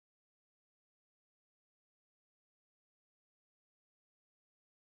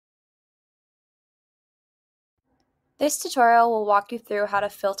This tutorial will walk you through how to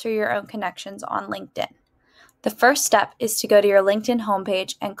filter your own connections on LinkedIn. The first step is to go to your LinkedIn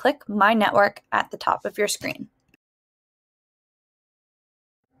homepage and click My Network at the top of your screen.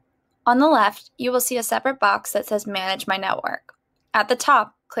 On the left, you will see a separate box that says Manage My Network. At the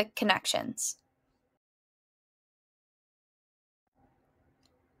top, click Connections.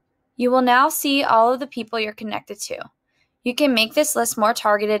 You will now see all of the people you're connected to. You can make this list more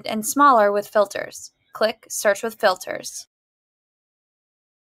targeted and smaller with filters. Click Search with Filters.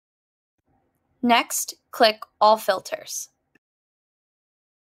 Next, click All Filters.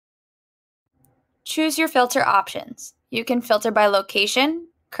 Choose your filter options. You can filter by location,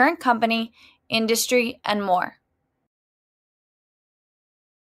 current company, industry, and more.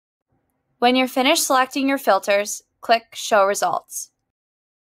 When you're finished selecting your filters, click Show Results.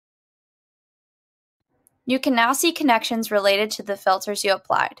 You can now see connections related to the filters you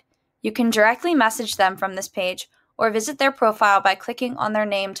applied. You can directly message them from this page or visit their profile by clicking on their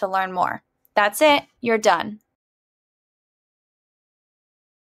name to learn more. That's it, you're done.